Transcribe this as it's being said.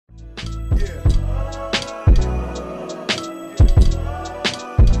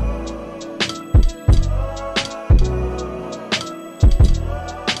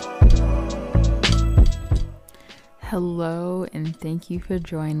Hello, and thank you for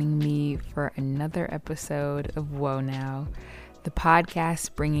joining me for another episode of Whoa Now, the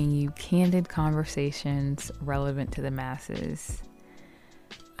podcast bringing you candid conversations relevant to the masses.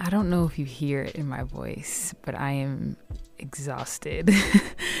 I don't know if you hear it in my voice, but I am exhausted.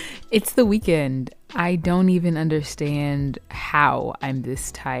 It's the weekend. I don't even understand how I'm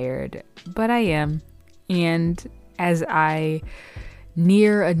this tired, but I am. And as I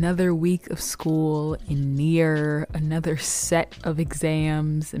near another week of school and near another set of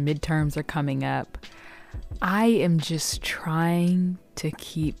exams, and midterms are coming up, I am just trying to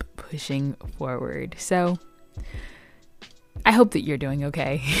keep pushing forward. So I hope that you're doing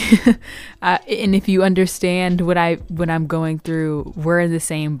okay. And if you understand what I'm going through, we're in the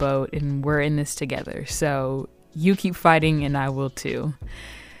same boat and we're in this together. So you keep fighting and I will too.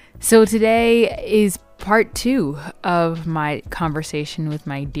 So today is part 2 of my conversation with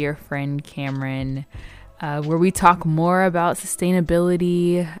my dear friend Cameryn, where we talk more about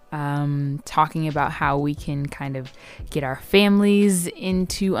sustainability, talking about how we can kind of get our families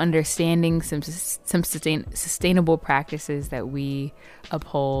into understanding some sustainable practices that we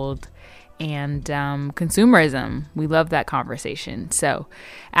uphold, and consumerism. We love that conversation. So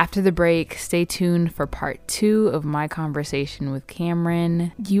after the break, stay tuned for part 2 of my conversation with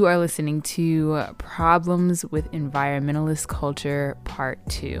Cameryn. You are listening to Problems with Environmentalist Culture, part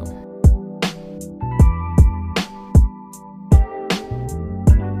 2.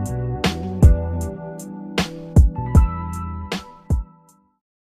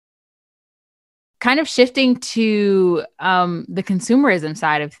 Kind of shifting to the consumerism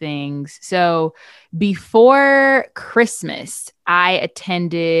side of things. So before Christmas, I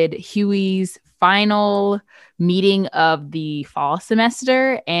attended Huey's final meeting of the fall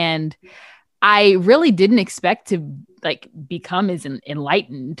semester, and I really didn't expect to become as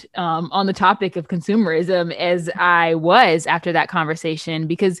enlightened on the topic of consumerism as I was after that conversation,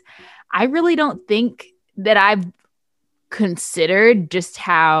 because I really don't think that I've considered just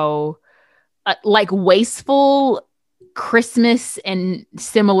how wasteful Christmas and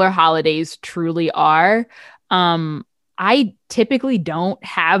similar holidays truly are. I typically don't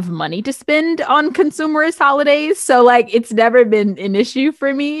have money to spend on consumerist holidays. So it's never been an issue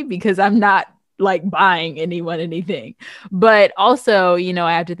for me because I'm not buying anyone anything. But also,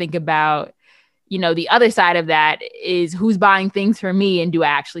 I have to think about, the other side of that is who's buying things for me and do I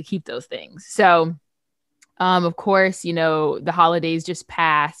actually keep those things? So of course, the holidays just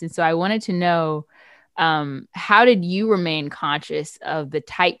passed. And so I wanted to know, how did you remain conscious of the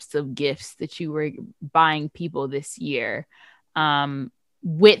types of gifts that you were buying people this year, with,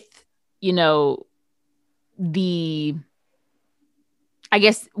 with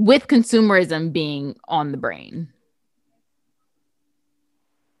consumerism being on the brain?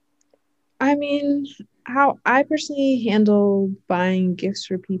 I mean, how I personally handle buying gifts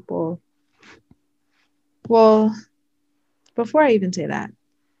for people. Well, before I even say that,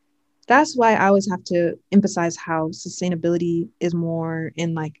 that's why I always have to emphasize how sustainability is more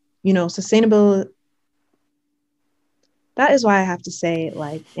in sustainable. That is why I have to say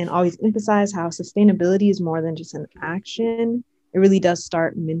and always emphasize how sustainability is more than just an action. It really does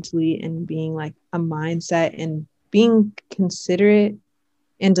start mentally and being a mindset and being considerate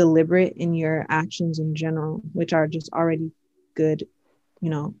and deliberate in your actions in general, which are just already good,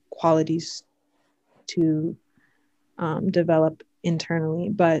 qualities to develop internally.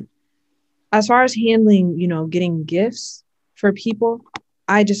 But as far as handling, getting gifts for people,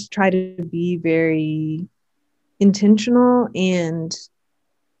 I just try to be very intentional and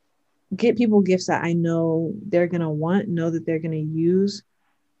get people gifts that I know they're going to know that they're going to use.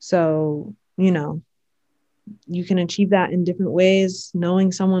 So, you can achieve that in different ways.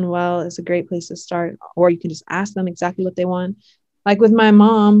 Knowing someone well is a great place to start, or you can just ask them exactly what they want. Like with my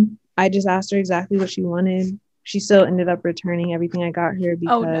mom, I just asked her exactly what she wanted. She still ended up returning everything I got her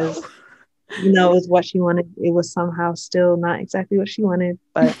because, it was what she wanted. It was somehow still not exactly what she wanted,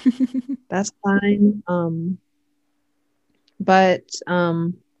 but that's fine. But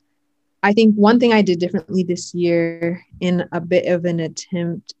I think one thing I did differently this year in a bit of an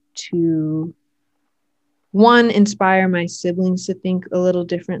attempt to, one, inspire my siblings to think a little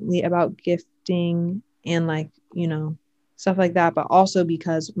differently about gifting and stuff like that, but also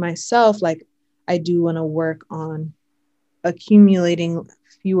because myself, I do want to work on accumulating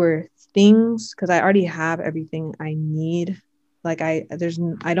fewer things because I already have everything I need. I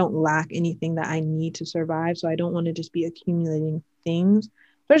don't lack anything that I need to survive. So I don't want to just be accumulating things,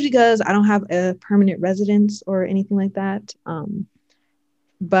 especially because I don't have a permanent residence or anything like that.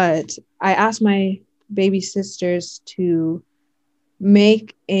 But I asked my baby sisters to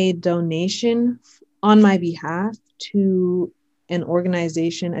make a donation on my behalf to an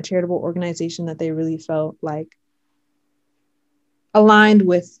organization, a charitable organization that they really felt like aligned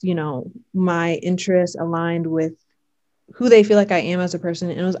with, you know, my interests, aligned with who they feel like I am as a person.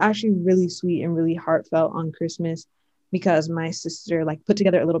 And it was actually really sweet and really heartfelt on Christmas, because my sister like put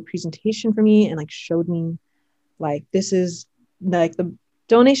together a little presentation for me and like showed me like, this is like the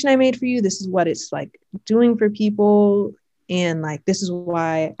donation I made for you. This is what it's like doing for people. And like, this is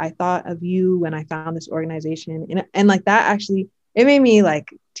why I thought of you when I found this organization. And like that actually, it made me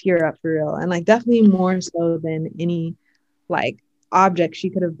like tear up for real. And like, definitely more so than any like object she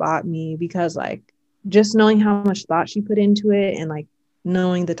could have bought me, because like just knowing how much thought she put into it and like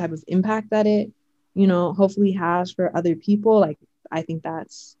knowing the type of impact that it, you know, hopefully has for other people, like I think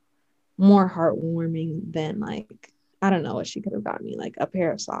that's more heartwarming than like, I don't know what she could have got me, like a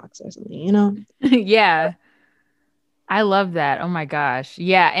pair of socks or something, you know? Yeah. I love that. Oh my gosh.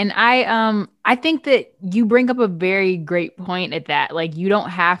 Yeah, and I think that you bring up a very great point at that. Like you don't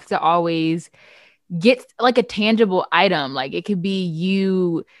have to always get like a tangible item. Like it could be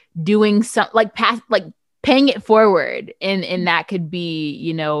you doing some like past like paying it forward, and that could be,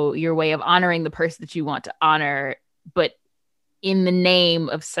 you know, your way of honoring the person that you want to honor, but in the name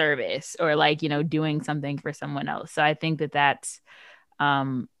of service, or like, you know, doing something for someone else. So I think that that's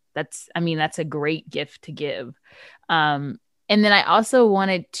I mean that's a great gift to give. And then I also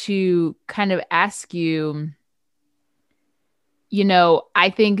wanted to kind of ask you, you know, I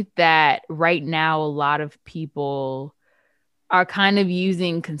think that right now a lot of people are kind of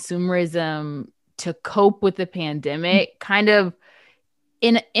using consumerism to cope with the pandemic, kind of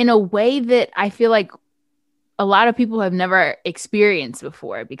in a way that I feel like a lot of people have never experienced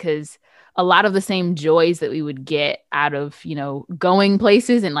before, because a lot of the same joys that we would get out of, you know, going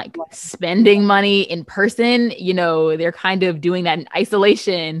places and like spending money in person, you know, they're kind of doing that in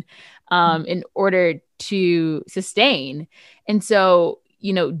isolation in order to sustain. And so,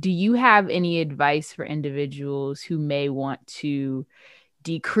 you know, do you have any advice for individuals who may want to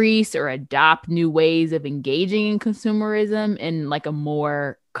decrease or adopt new ways of engaging in consumerism in like a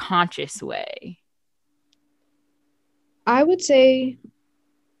more conscious way? I would say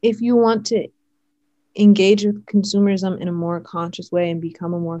if you want to engage with consumerism in a more conscious way and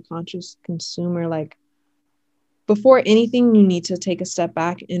become a more conscious consumer, like before anything, you need to take a step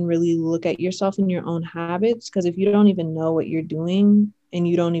back and really look at yourself and your own habits. Because if you don't even know what you're doing and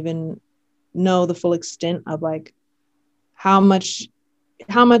you don't even know the full extent of like how much,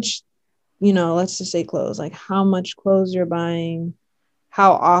 you know, let's just say clothes, like how much clothes you're buying,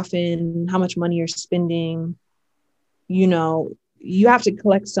 how often, how much money you're spending, you know, you have to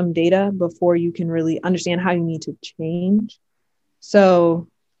collect some data before you can really understand how you need to change. So,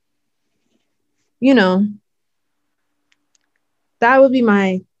 you know, that would be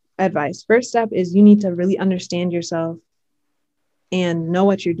my advice. First step is you need to really understand yourself and know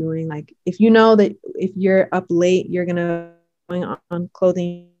what you're doing. Like if you know that if you're up late, you're gonna going on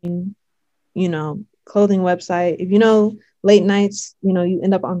clothing, you know, clothing website. If you know late nights, you know, you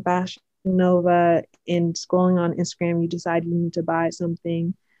end up on Fashion Nova and scrolling on Instagram, you decide you need to buy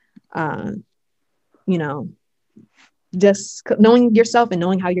something. You know, just knowing yourself and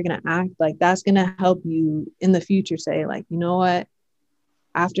knowing how you're gonna act, like that's gonna help you in the future say, like, you know what,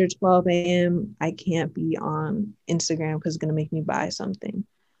 after 12 a.m., I can't be on Instagram because it's going to make me buy something.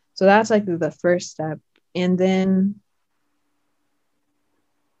 So that's like the first step. And then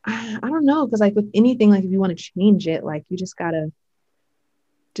I don't know, because like with anything, like if you want to change it, like you just got to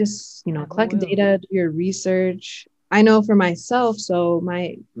just, you know, collect data, do your research. I know for myself, so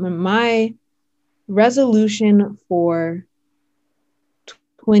my resolution for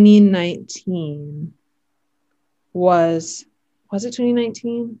 2019 was it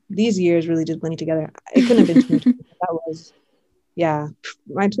 2019? These years really did blend together. It couldn't have been 2020. That was, yeah,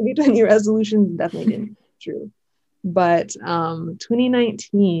 my 2020 resolution definitely didn't come true. But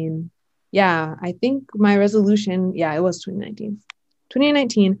 2019, yeah, I think my resolution, yeah, it was 2019.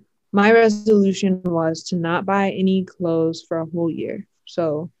 2019, my resolution was to not buy any clothes for a whole year.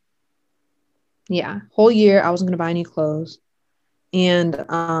 So yeah, whole year I wasn't gonna buy any clothes. And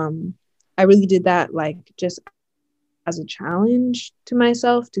I really did that like just as a challenge to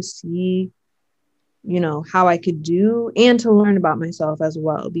myself to see, you know, how I could do and to learn about myself as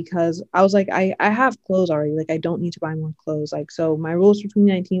well, because I was like, I have clothes already, like I don't need to buy more clothes. Like, so my rules for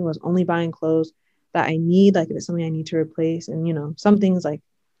 2019 was only buying clothes that I need, like if it's something I need to replace. And you know, some things like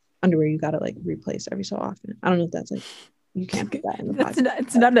underwear you gotta like replace every so often. I don't know if that's like You can't put that in the That's podcast. not,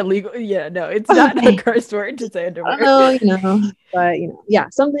 it's not illegal. Yeah, no, it's not Okay. a curse word to say underwear. I don't know, but yeah,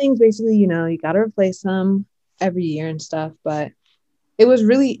 some things basically, you got to replace them every year and stuff. But it was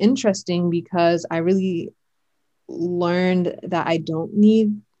really interesting because I really learned that I don't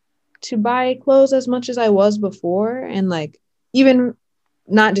need to buy clothes as much as I was before. And like, even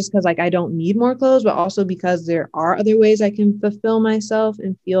not just because like I don't need more clothes, but also because there are other ways I can fulfill myself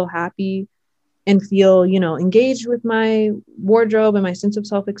and feel happy and feel, engaged with my wardrobe and my sense of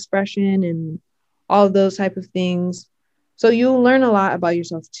self-expression and all of those type of things. So you'll learn a lot about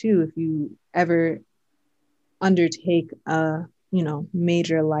yourself too if you ever undertake a,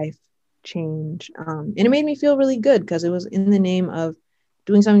 major life change. And it made me feel really good because it was in the name of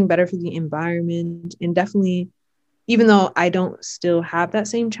doing something better for the environment. And definitely, even though I don't still have that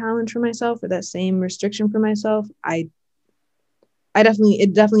same challenge for myself or that same restriction for myself,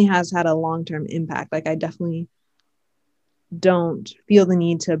 it definitely has had a long-term impact. Like I definitely don't feel the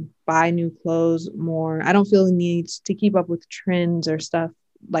need to buy new clothes more. I don't feel the need to keep up with trends or stuff.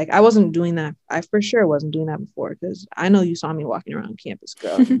 Like I wasn't doing that. I for sure wasn't doing that before because I know you saw me walking around campus,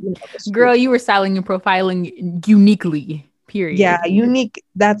 girl. Girl, you were styling and profiling uniquely. Period. Yeah, unique.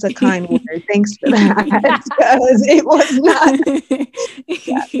 That's a kind word. Thanks for that. Because it was not.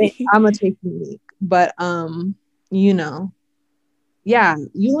 I'm gonna take unique, but yeah,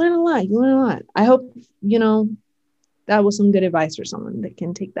 you learn a lot. You learn a lot. I hope that was some good advice for someone that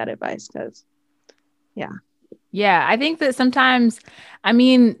can take that advice because, yeah. Yeah, I think that sometimes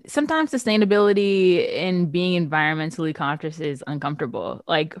sustainability and being environmentally conscious is uncomfortable.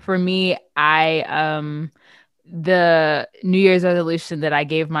 Like for me, the New Year's resolution that I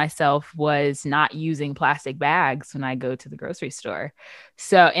gave myself was not using plastic bags when I go to the grocery store.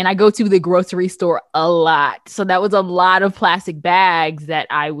 And I go to the grocery store a lot. So that was a lot of plastic bags that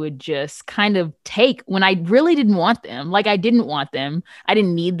I would just kind of take when I really didn't want them. Like I didn't want them. I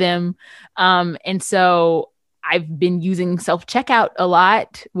didn't need them. And so I've been using self-checkout a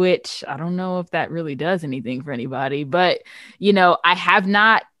lot, which I don't know if that really does anything for anybody, but I have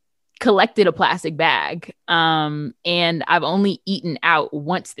not collected a plastic bag. And I've only eaten out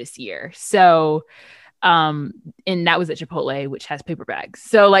once this year. So, and that was at Chipotle, which has paper bags.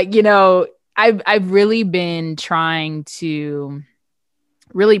 So like, I've really been trying to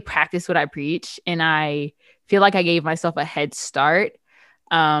really practice what I preach. And I feel like I gave myself a head start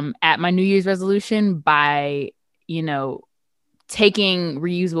at my New Year's resolution by, taking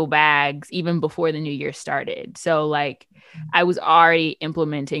reusable bags even before the new year started. So like I was already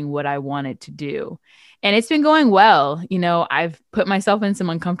implementing what I wanted to do. And it's been going well. I've put myself in some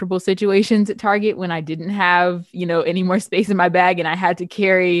uncomfortable situations at Target when I didn't have, any more space in my bag and I had to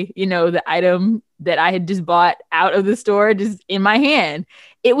carry, the item that I had just bought out of the store just in my hand.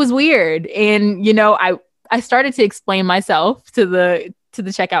 It was weird. And, I started to explain myself to the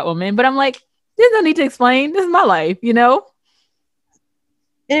checkout woman, but I'm like, there's no need to explain. This is my life, And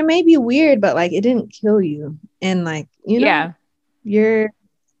it may be weird, but like it didn't kill you. And like, yeah,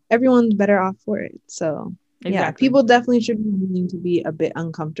 everyone's better off for it. So exactly. Yeah, people definitely should be willing to be a bit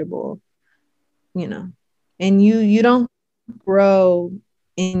uncomfortable, and you don't grow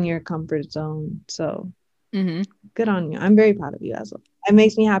in your comfort zone. So Good on you. I'm very proud of you as well. It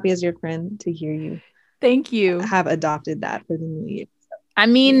makes me happy as your friend to hear you. Thank you. Have adopted that for the new year. I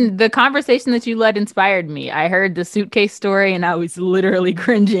mean, the conversation that you led inspired me. I heard the suitcase story and I was literally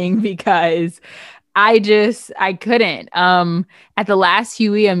cringing because I couldn't. At the last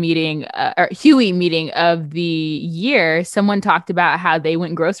Huey meeting of the year, someone talked about how they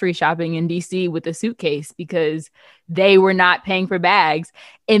went grocery shopping in DC with a suitcase because they were not paying for bags.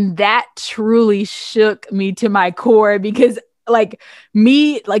 And that truly shook me to my core because like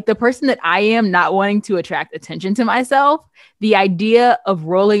the person that I am, not wanting to attract attention to myself, the idea of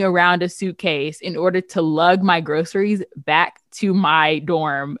rolling around a suitcase in order to lug my groceries back to my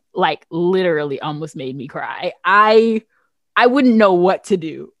dorm, like literally almost made me cry. I wouldn't know what to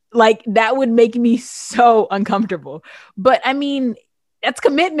do. Like that would make me so uncomfortable. But I mean, that's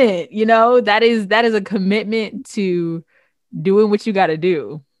commitment, that is a commitment to doing what you got to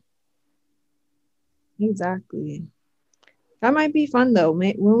do. Exactly. That might be fun though.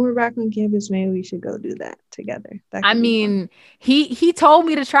 When we're back on campus, maybe we should go do that together. I mean, he told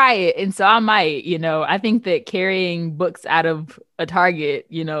me to try it, and so I might. I think that carrying books out of a Target,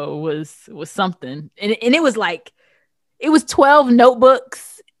 was something, and it was like, it was 12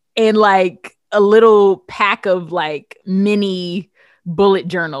 notebooks and like a little pack of like mini bullet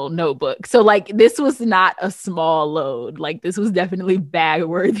journal notebooks. So like this was not a small load. Like this was definitely bag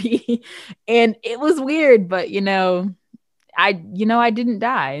worthy, and it was weird, but I didn't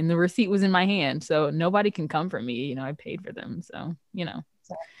die and the receipt was in my hand. So nobody can come for me. I paid for them. So,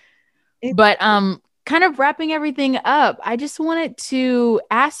 but kind of wrapping everything up, I just wanted to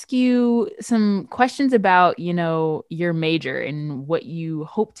ask you some questions about, your major and what you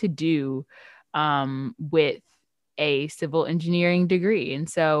hope to do with a civil engineering degree. And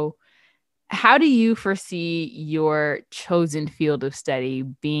so, how do you foresee your chosen field of study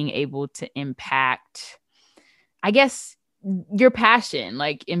being able to impact, I guess, your passion,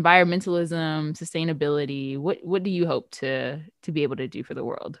 like environmentalism, sustainability? What do you hope to be able to do for the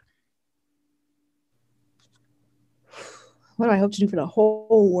world? What do I hope to do for the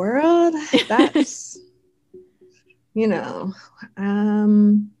whole world? That's, you know,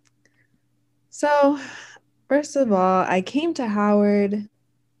 so first of all, I came to Howard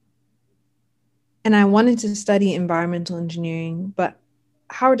and I wanted to study environmental engineering, but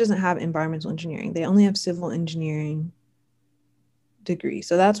Howard doesn't have environmental engineering. They only have civil engineering degree.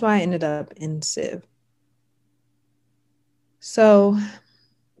 So that's why I ended up in Civ. So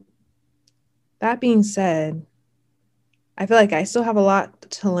that being said, I feel like I still have a lot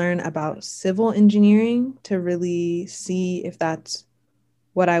to learn about civil engineering to really see if that's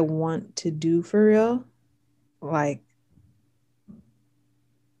what I want to do for real. Like,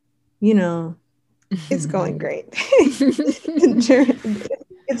 it's going great.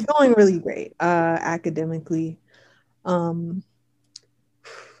 It's going really great academically. What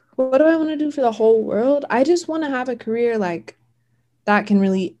do I want to do for the whole world? I just want to have a career like that can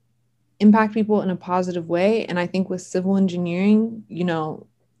really impact people in a positive way. And I think with civil engineering,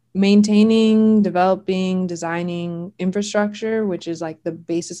 maintaining, developing, designing infrastructure, which is like the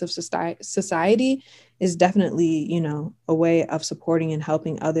basis of society, is definitely, a way of supporting and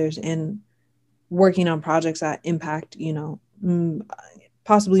helping others and working on projects that impact,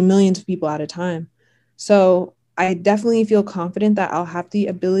 possibly millions of people at a time. So I definitely feel confident that I'll have the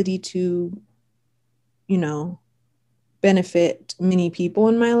ability to, benefit many people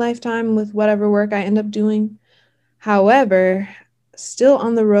in my lifetime with whatever work I end up doing. However, still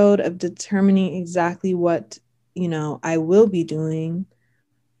on the road of determining exactly what, I will be doing.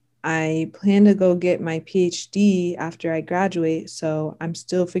 I plan to go get my PhD after I graduate, so I'm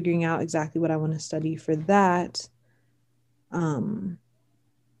still figuring out exactly what I want to study for that. You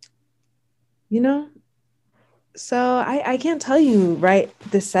know, so I can't tell you right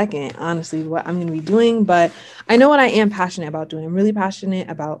this second, honestly, what I'm going to be doing, but I know what I am passionate about doing. I'm really passionate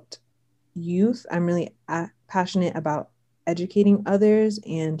about youth. I'm really passionate about educating others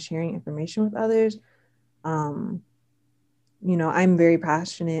and sharing information with others. I'm very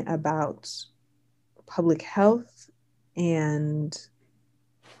passionate about public health, and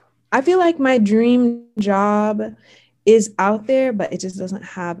I feel like my dream job is out there, but it just doesn't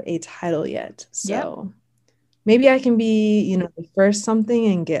have a title yet. So yep. Maybe I can be, the first something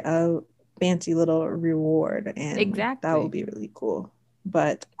and get a fancy little reward, and exactly. That will be really cool.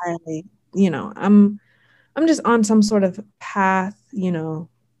 But I'm just on some sort of path,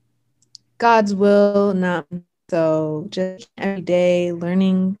 God's will, not so just every day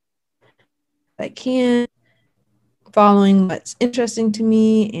learning I can, following what's interesting to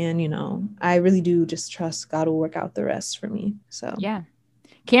me, and I really do just trust God will work out the rest for me. So yeah.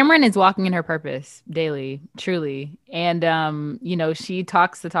 Cameryn is walking in her purpose daily, truly. And, she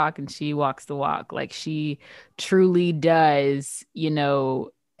talks the talk and she walks the walk. Like she truly does,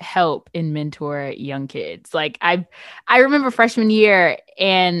 help and mentor young kids. Like I remember freshman year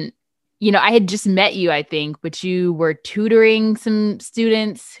and, I had just met you, I think, but you were tutoring some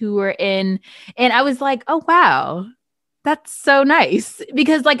students who were in, and I was like, oh, wow. That's so nice.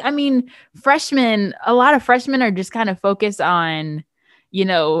 Because a lot of freshmen are just kind of focused on,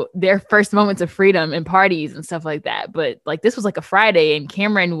 their first moments of freedom and parties and stuff like that. But like this was like a Friday and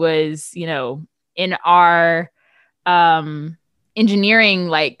Cameryn was, in our engineering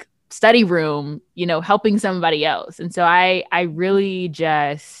like study room, helping somebody else. And so I really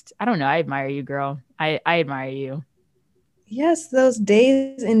just, I don't know, I admire you, girl. I admire you. Yes, those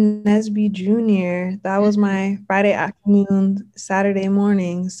days in Nesby Junior, that was my Friday afternoon, Saturday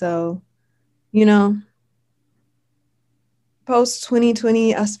morning. So, post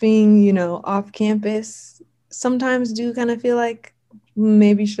 2020, us being, off campus, sometimes do kind of feel like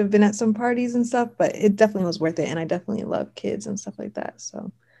maybe should have been at some parties and stuff, but it definitely was worth it. And I definitely love kids and stuff like that.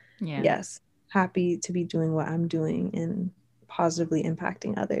 So yes, happy to be doing what I'm doing and positively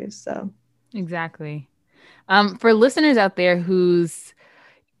impacting others. So exactly. For listeners out there whose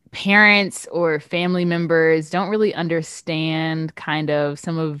parents or family members don't really understand kind of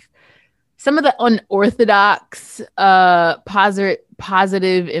some of the unorthodox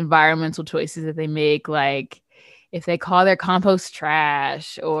positive environmental choices that they make, like if they call their compost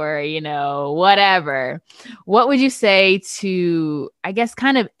trash or, whatever, what would you say to, I guess,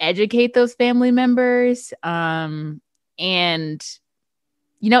 kind of educate those family members, and,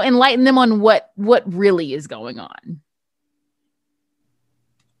 enlighten them on what really is going on?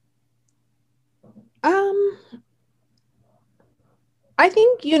 I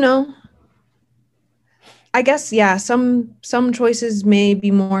think, I guess, yeah, some choices may be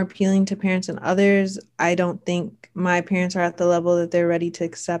more appealing to parents than others. I don't think my parents are at the level that they're ready to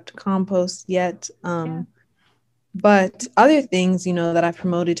accept compost yet. But other things, that I've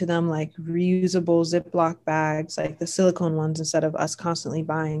promoted to them, like reusable Ziploc bags, like the silicone ones, instead of us constantly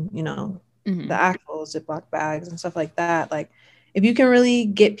buying, the actual Ziploc bags and stuff like that. Like, if you can really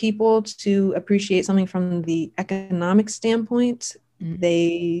get people to appreciate something from the economic standpoint,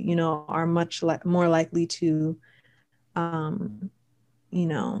 they, are much more likely to,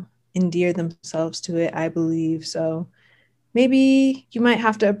 endear themselves to it, I believe. So maybe you might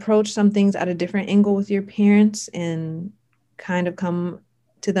have to approach some things at a different angle with your parents and kind of come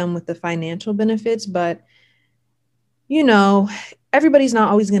to them with the financial benefits. But, everybody's not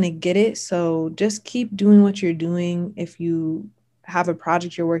always going to get it. So just keep doing what you're doing. If you have a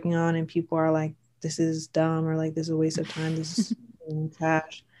project you're working on and people are like, this is dumb, or like, this is a waste of time, this is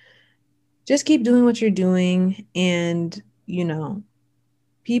trash, just keep doing what you're doing. And,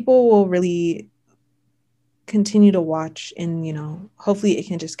 people will really continue to watch, and hopefully it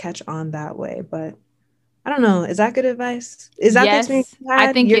can just catch on that way. But I don't know, is that good advice? Is that the experience you had?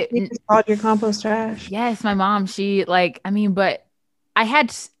 I think your parents called your compost trash? Yes, my mom, she but I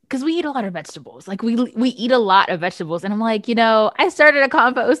had, because we eat a lot of vegetables, like we eat a lot of vegetables, and I'm like, I started a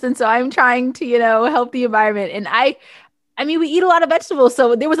compost, and so I'm trying to help the environment. And we eat a lot of vegetables,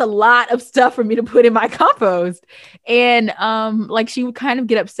 so there was a lot of stuff for me to put in my compost. And she would kind of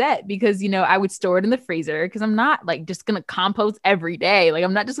get upset because, I would store it in the freezer, because I'm not like just going to compost every day. Like,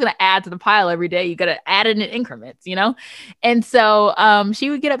 I'm not just going to add to the pile every day. You got to add it in increments, And so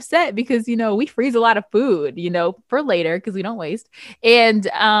she would get upset because, we freeze a lot of food, for later, because we don't waste. And,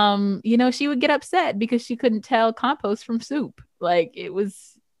 she would get upset because she couldn't tell compost from soup. Like, it was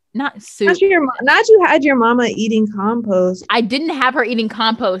not soup. Not you had your mama eating compost. I didn't have her eating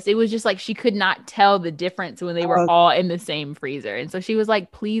compost. It was just like she could not tell the difference when they were all in the same freezer. And so she was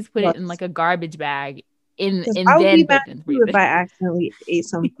like, please put it in like a garbage bag and then put it in the freezer. If I accidentally ate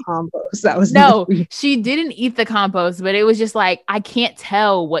some compost, that was no, she didn't eat the compost, but it was just like, I can't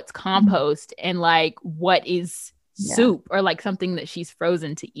tell what's compost and like what is soup or like something that she's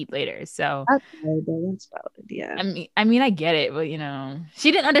frozen to eat later. So that's valid. Yeah. I get it, but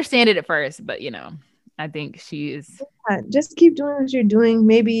she didn't understand it at first, but I think she is. Just keep doing what you're doing.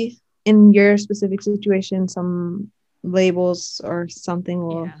 Maybe in your specific situation, some labels or something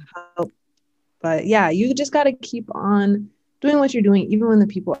will help. But yeah, you just got to keep on doing what you're doing, even when the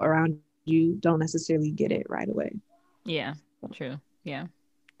people around you don't necessarily get it right away. Yeah, true. Yeah.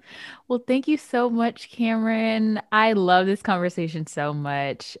 Well, thank you so much, Cameryn. I love this conversation so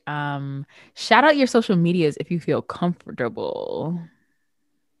much. Shout out your social medias if you feel comfortable.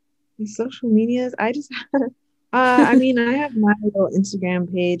 Social medias? I just I have my little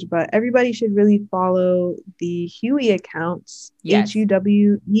Instagram page, but everybody should really follow the Huey accounts,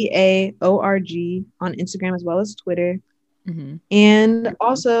 HUWEAORG, on Instagram as well as Twitter. And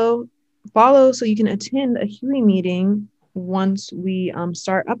also follow so you can attend a Huey meeting once we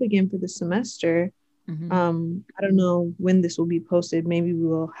start up again for the semester. I don't know when this will be posted. Maybe we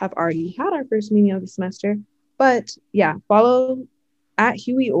will have already had our first meeting of the semester. But yeah, follow at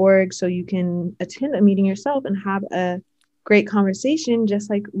Huey.org so you can attend a meeting yourself and have a great conversation, just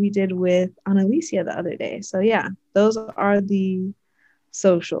like we did with Annalicia the other day. So yeah, those are the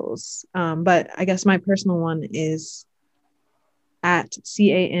socials. But I guess my personal one is at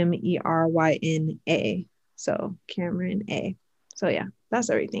CAMERYNA. So Cameryn A. So yeah, that's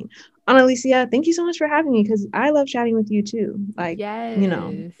everything. Annalicia, thank you so much for having me, because I love chatting with you too. Like,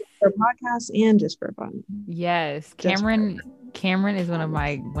 for podcasts and just for fun. Yes, Cameryn is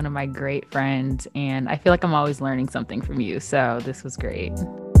one of my great friends, and I feel like I'm always learning something from you. So this was great.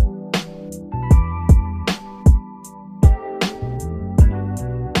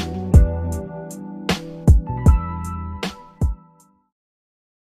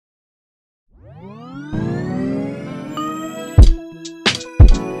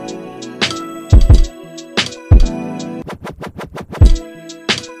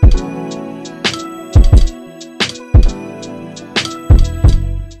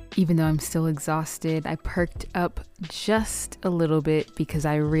 Even though I'm still exhausted, I perked up just a little bit because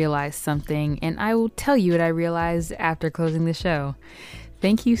I realized something, and I will tell you what I realized after closing the show.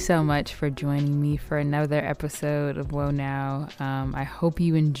 Thank you so much for joining me for another episode of Whoa Now. I hope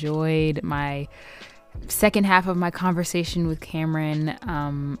you enjoyed my second half of my conversation with Cameryn.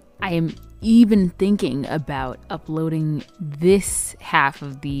 I am even thinking about uploading this half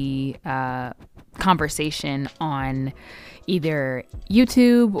of the conversation on either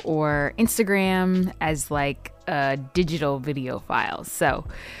YouTube or Instagram as like a digital video file. So,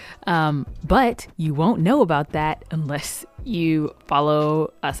 but you won't know about that unless you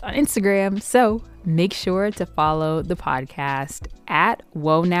follow us on Instagram. So make sure to follow the podcast at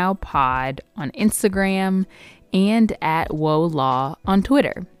Whoa Now Pod on Instagram and at Whoa Law on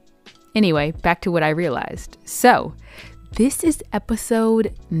Twitter. Anyway, back to what I realized. So this is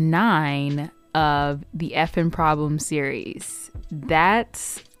episode 9 of the Effin' Problem series.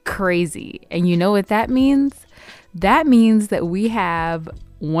 That's crazy. And you know what that means? That means that we have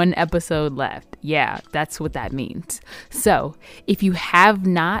one episode left. Yeah, that's what that means. So if you have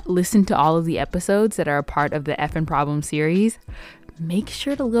not listened to all of the episodes that are a part of the Effin' Problem series, make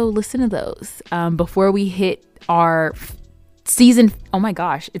sure to go listen to those before we hit our season. Oh my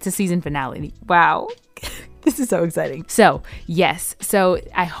gosh, it's a season finale. Wow. This is so exciting. So yes,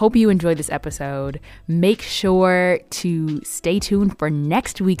 I hope you enjoyed this episode. Make sure to stay tuned for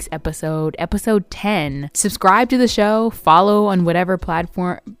next week's episode 10. Subscribe to the show, follow on whatever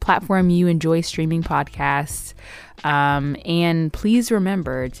platform you enjoy streaming podcasts. And please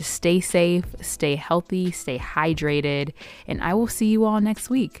remember to stay safe, stay healthy, stay hydrated, and I will see you all next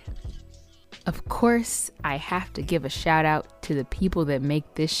week. Of course, I have to give a shout out to the people that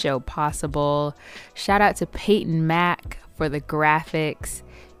make this show possible. Shout out to Peyton Mack for the graphics.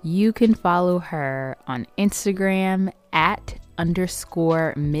 You can follow her on Instagram at _miss.mac_.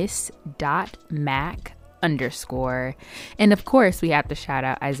 And of course, we have to shout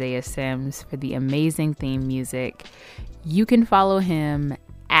out Isaiah Sims for the amazing theme music. You can follow him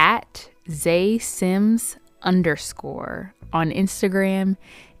at ZaySims_ on Instagram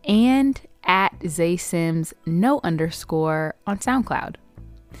and at ZaySims __ on SoundCloud.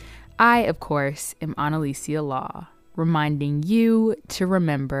 I, of course, am Annalicia Law, reminding you to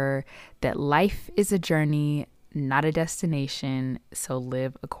remember that life is a journey, not a destination, so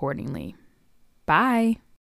live accordingly. Bye.